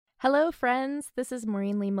Hello, friends. This is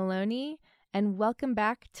Maureen Lee Maloney, and welcome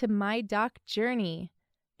back to My Doc Journey,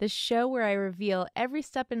 the show where I reveal every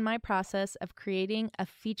step in my process of creating a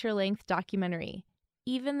feature-length documentary,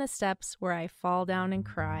 even the steps where I fall down and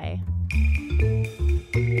cry.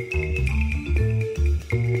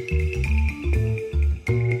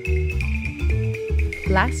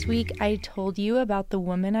 Last week, I told you about the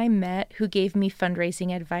woman I met who gave me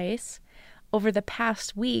fundraising advice. Over the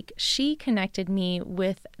past week, she connected me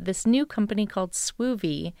with this new company called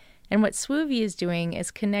Swoovy. And what Swoovy is doing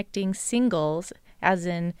is connecting singles, as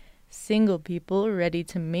in single people ready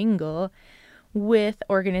to mingle, with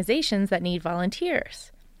organizations that need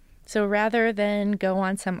volunteers. So rather than go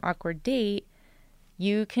on some awkward date,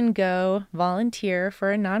 you can go volunteer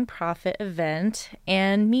for a nonprofit event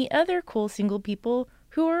and meet other cool single people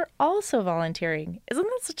who are also volunteering. Isn't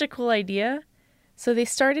that such a cool idea? So they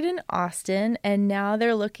started in Austin, and now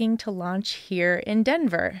they're looking to launch here in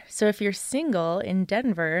Denver. So if you're single in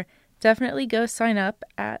Denver, definitely go sign up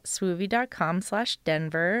at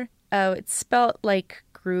swoovy.com/Denver. Oh, it's spelled like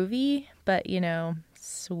groovy, but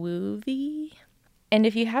swoovy. And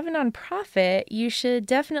if you have a nonprofit, you should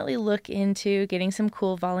definitely look into getting some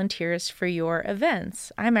cool volunteers for your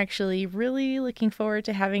events. I'm actually really looking forward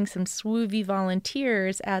to having some Swoovy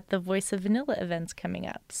volunteers at the Voice of Vanilla events coming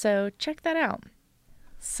up. So check that out.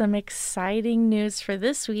 Some exciting news for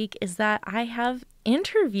this week is that I have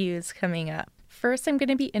interviews coming up. First, I'm going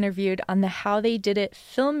to be interviewed on the How They Did It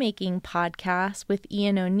filmmaking podcast with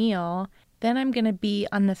Ian O'Neill. Then I'm going to be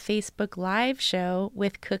on the Facebook Live show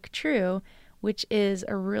with Cook True, which is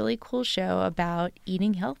a really cool show about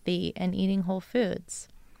eating healthy and eating whole foods.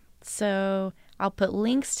 So I'll put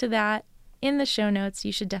links to that in the show notes.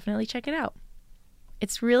 You should definitely check it out.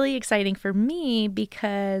 It's really exciting for me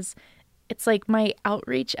because it's like my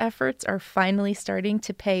outreach efforts are finally starting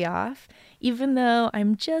to pay off. Even though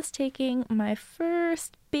I'm just taking my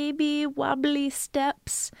first baby wobbly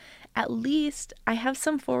steps, at least I have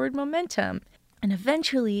some forward momentum. And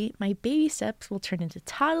eventually my baby steps will turn into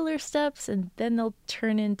toddler steps, and then they'll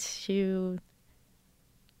turn into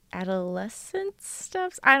adolescent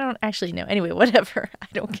steps. I don't actually know. Anyway, whatever. I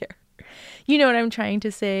don't care. You know what I'm trying to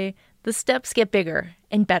say. The steps get bigger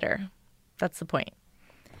and better. That's the point.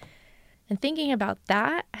 And thinking about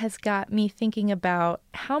that has got me thinking about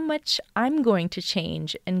how much I'm going to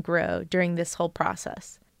change and grow during this whole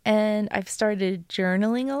process. And I've started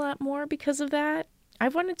journaling a lot more because of that.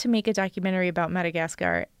 I've wanted to make a documentary about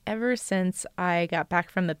Madagascar ever since I got back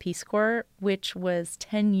from the Peace Corps, which was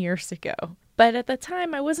 10 years ago. But at the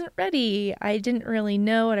time, I wasn't ready. I didn't really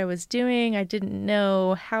know what I was doing. I didn't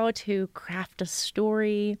know how to craft a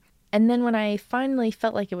story. And then when I finally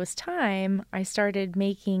felt like it was time, I started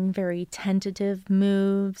making very tentative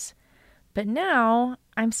moves. But now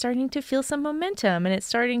I'm starting to feel some momentum, and it's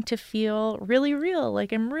starting to feel really real,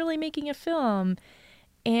 like I'm really making a film.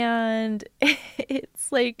 And it's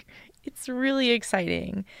really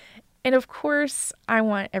exciting. And of course, I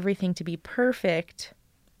want everything to be perfect,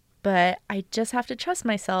 but I just have to trust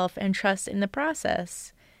myself and trust in the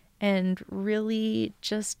process and really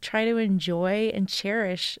just try to enjoy and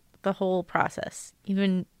cherish the whole process,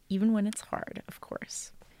 even when it's hard, of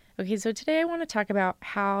course. Okay, so today I want to talk about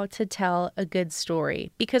how to tell a good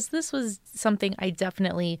story, because this was something I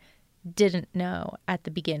definitely didn't know at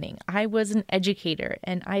the beginning. I was an educator,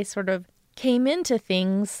 and I sort of came into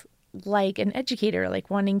things like an educator,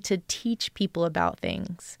 like wanting to teach people about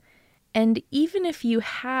things. And even if you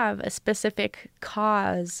have a specific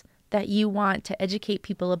cause that you want to educate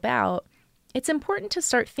people about, it's important to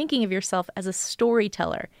start thinking of yourself as a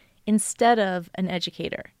storyteller instead of an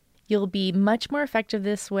educator. You'll be much more effective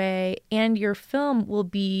this way, and your film will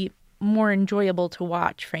be more enjoyable to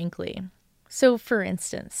watch, frankly. So, for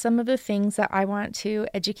instance, some of the things that I want to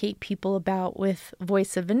educate people about with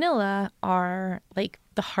Voice of Vanilla are like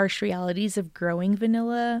the harsh realities of growing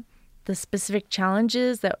vanilla, the specific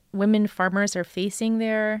challenges that women farmers are facing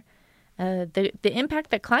there, the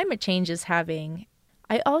impact that climate change is having.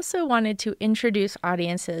 I also wanted to introduce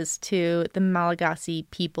audiences to the Malagasy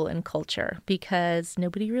people and culture because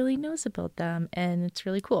nobody really knows about them, and it's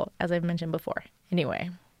really cool, as I've mentioned before. Anyway,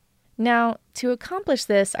 now to accomplish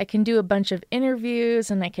this, I can do a bunch of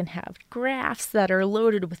interviews, and I can have graphs that are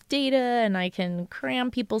loaded with data, and I can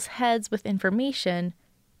cram people's heads with information.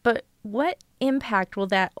 But what impact will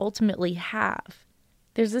that ultimately have?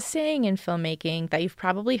 There's a saying in filmmaking that you've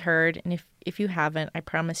probably heard, and if you haven't, I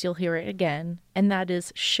promise you'll hear it again, and that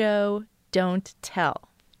is show, don't tell.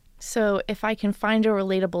 So if I can find a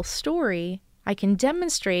relatable story, I can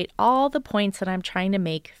demonstrate all the points that I'm trying to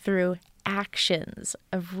make through actions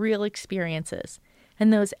of real experiences.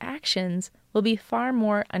 And those actions will be far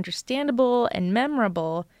more understandable and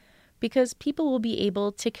memorable because people will be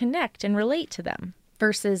able to connect and relate to them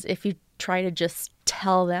versus if you try to just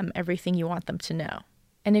tell them everything you want them to know.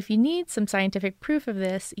 And if you need some scientific proof of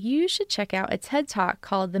this, you should check out a TED Talk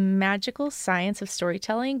called The Magical Science of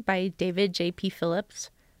Storytelling by David J.P. Phillips,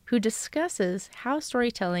 who discusses how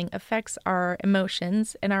storytelling affects our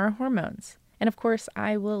emotions and our hormones. And of course,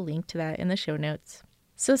 I will link to that in the show notes.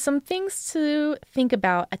 So some things to think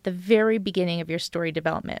about at the very beginning of your story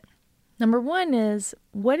development. Number one is,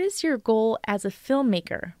 what is your goal as a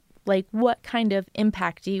filmmaker? Like, what kind of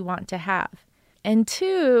impact do you want to have? And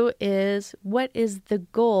two is, what is the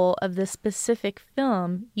goal of the specific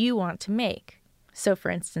film you want to make? So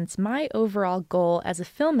for instance, my overall goal as a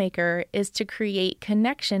filmmaker is to create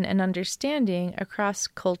connection and understanding across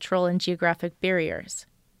cultural and geographic barriers.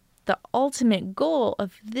 The ultimate goal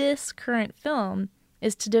of this current film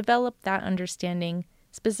is to develop that understanding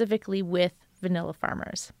specifically with vanilla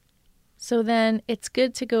farmers. So then it's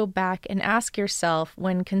good to go back and ask yourself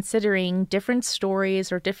when considering different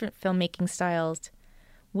stories or different filmmaking styles,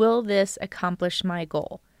 will this accomplish my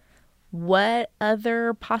goal? What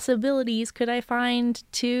other possibilities could I find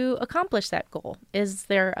to accomplish that goal? Is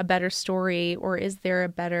there a better story, or is there a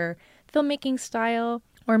better filmmaking style?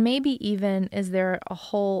 Or maybe even is there a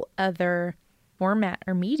whole other format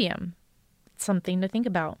or medium? It's something to think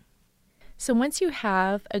about. So once you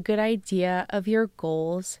have a good idea of your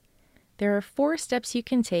goals, there are 4 steps you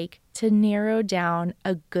can take to narrow down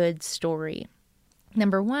a good story.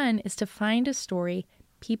 Number 1 is to find a story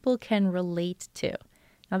people can relate to.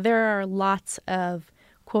 Now, there are lots of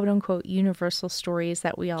quote-unquote universal stories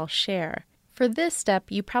that we all share. For this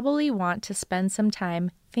step, you probably want to spend some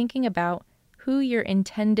time thinking about who your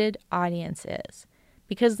intended audience is.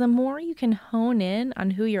 Because the more you can hone in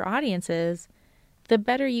on who your audience is, the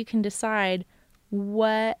better you can decide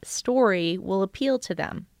what story will appeal to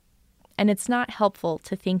them. And it's not helpful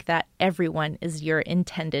to think that everyone is your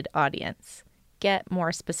intended audience. Get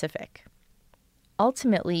more specific.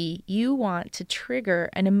 Ultimately, you want to trigger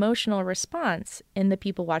an emotional response in the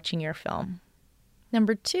people watching your film.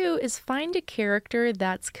 Number 2 is find a character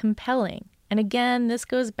that's compelling. And again, this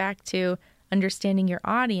goes back to understanding your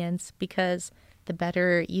audience, because the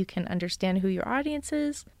better you can understand who your audience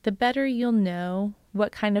is, the better you'll know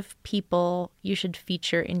what kind of people you should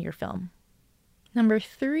feature in your film. Number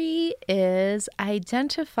 3 is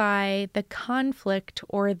identify the conflict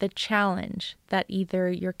or the challenge that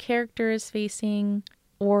either your character is facing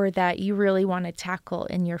or that you really want to tackle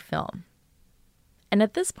in your film. And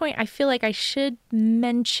at this point, I feel like I should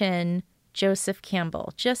mention Joseph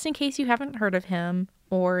Campbell, just in case you haven't heard of him,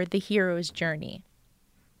 or The Hero's Journey.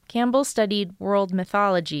 Campbell studied world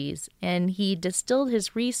mythologies, and he distilled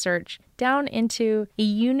his research down into a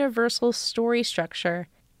universal story structure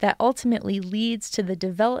that ultimately leads to the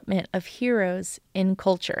development of heroes in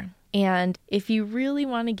culture. And if you really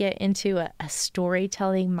want to get into a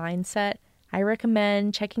storytelling mindset, I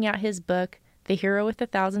recommend checking out his book, The Hero with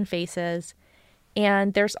 1,000 Faces.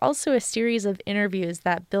 And there's also a series of interviews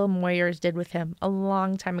that Bill Moyers did with him a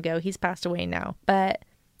long time ago. He's passed away now. But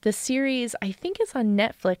the series, I think, is on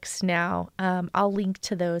Netflix now. I'll link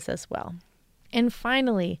to those as well. And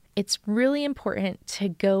finally, it's really important to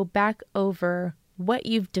go back over what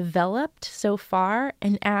you've developed so far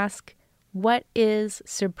and ask, what is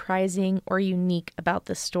surprising or unique about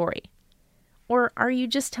the story? Or are you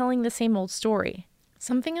just telling the same old story?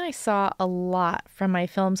 Something I saw a lot from my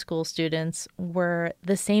film school students were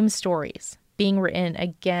the same stories being written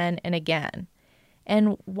again and again.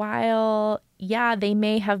 And while, they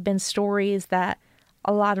may have been stories that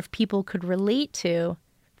a lot of people could relate to,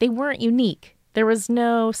 they weren't unique. There was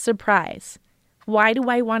no surprise. Why do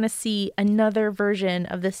I want to see another version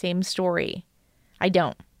of the same story? I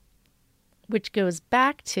don't. Which goes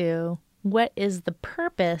back to, what is the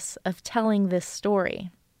purpose of telling this story?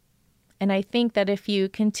 And I think that if you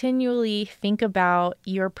continually think about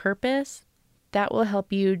your purpose, that will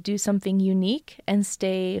help you do something unique and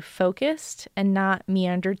stay focused and not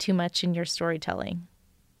meander too much in your storytelling.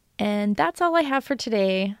 And that's all I have for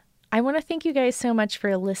today. I want to thank you guys so much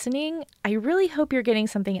for listening. I really hope you're getting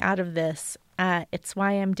something out of this. It's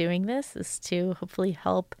why I'm doing this, is to hopefully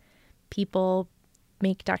help people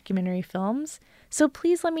make documentary films. So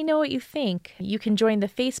please let me know what you think. You can join the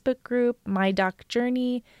Facebook group, My Doc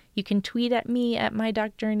Journey. You can tweet at me at My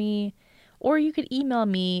Doc Journey, or you could email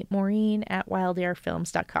me,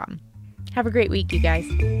 Maureen@wildairfilms.com. Have a great week, you guys.